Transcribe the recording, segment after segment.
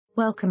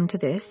Welcome to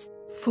this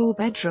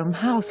 4-bedroom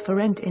house for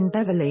rent in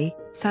Beverley,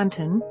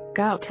 Sandton,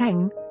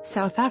 Gauteng,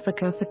 South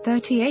Africa for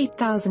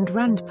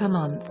R38,000 per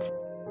month.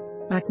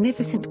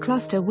 Magnificent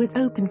cluster with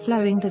open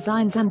flowing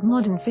designs and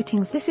modern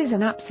fittings. This is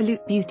an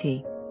absolute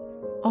beauty.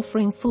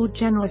 Offering 4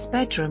 generous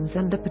bedrooms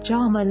and a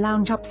pajama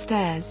lounge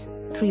upstairs,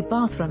 3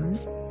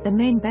 bathrooms, the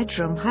main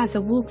bedroom has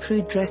a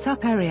walk-through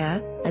dress-up area,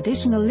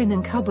 additional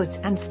linen cupboards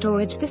and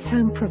storage. This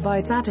home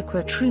provides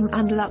adequate room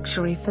and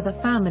luxury for the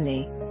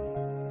family.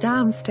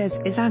 Downstairs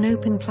is an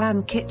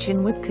open-plan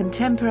kitchen with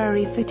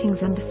contemporary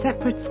fittings and a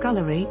separate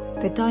scullery.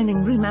 The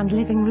dining room and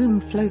living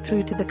room flow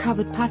through to the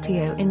covered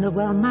patio in the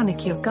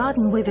well-manicured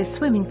garden with a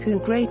swimming pool,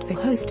 great for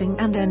hosting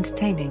and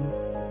entertaining.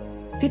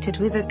 Fitted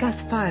with a gas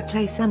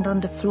fireplace and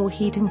underfloor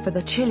heating for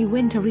the chilly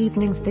winter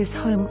evenings, this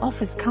home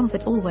offers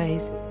comfort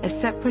always. A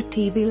separate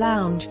TV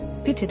lounge,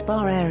 fitted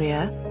bar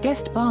area,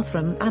 guest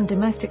bathroom and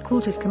domestic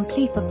quarters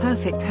complete the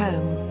perfect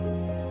home.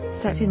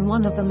 Set in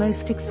one of the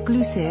most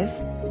exclusive,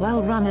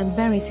 well-run and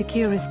very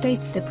secure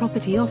estates, the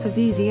property offers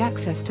easy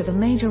access to the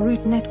major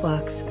route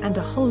networks and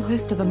a whole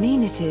host of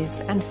amenities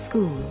and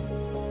schools.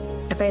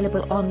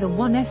 Available on the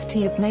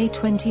 1st of May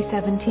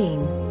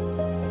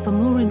 2017. For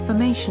more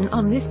information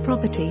on this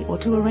property or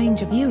to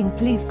arrange a viewing,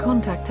 please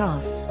contact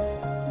us.